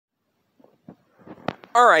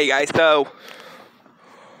Alright guys, so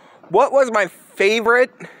what was my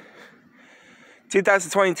favorite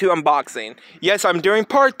 2022 unboxing? Yes, I'm doing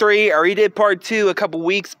part 3. I already did part 2 a couple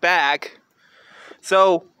weeks back.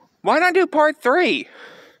 So, why not do part 3?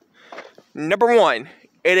 Number 1,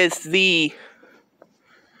 it is the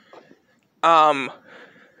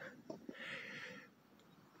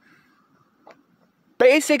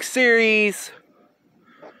Basic Series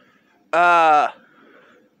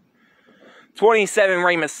 27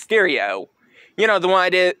 Rey Mysterio. You know, the one I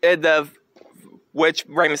did, which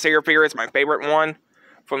Rey Mysterio figure is my favorite one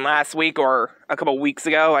from last week or a couple weeks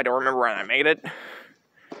ago. I don't remember when I made it.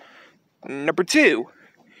 Number 2,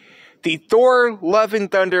 the Thor Love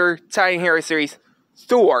and Thunder Titan Hero Series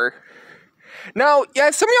Thor. Now,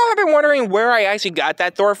 yeah, some of y'all have been wondering where I actually got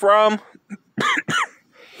that Thor from.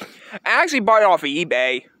 I actually bought it off of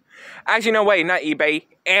eBay. Actually, no, wait, not eBay,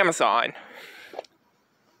 Amazon.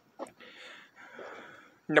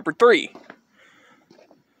 Number 3,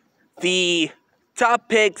 the Top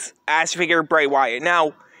Picks action figure Bray Wyatt.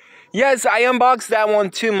 Now, yes, I unboxed that one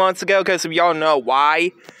 2 months ago because of y'all know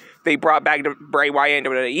why. They brought back the Bray Wyatt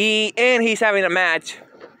into WWE, and he's having a match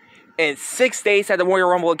in 6 days at the Royal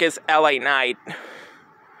Rumble against LA Knight.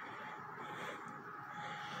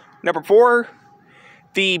 Number 4,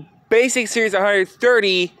 the Basic Series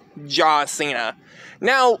 130 John Cena.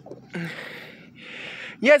 Now,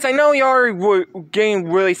 yes, I know y'all are getting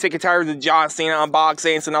really sick and tired of the John Cena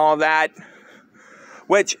unboxings and all of that.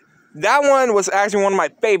 Which, that one was actually one of my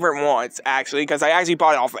favorite ones, actually, because I actually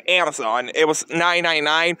bought it off of Amazon. It was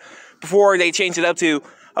 $9.99 before they changed it up to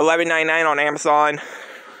 $11.99 on Amazon.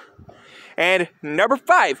 And number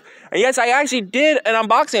 5, and yes, I actually did an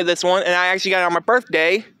unboxing of this one, and I actually got it on my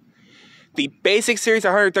birthday. The Basic Series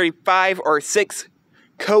 135 or 6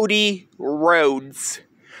 Cody Rhodes.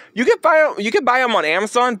 You can buy him on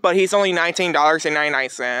Amazon, but he's only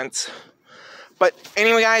 $19.99. But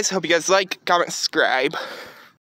anyway, guys, hope you guys like, comment, subscribe.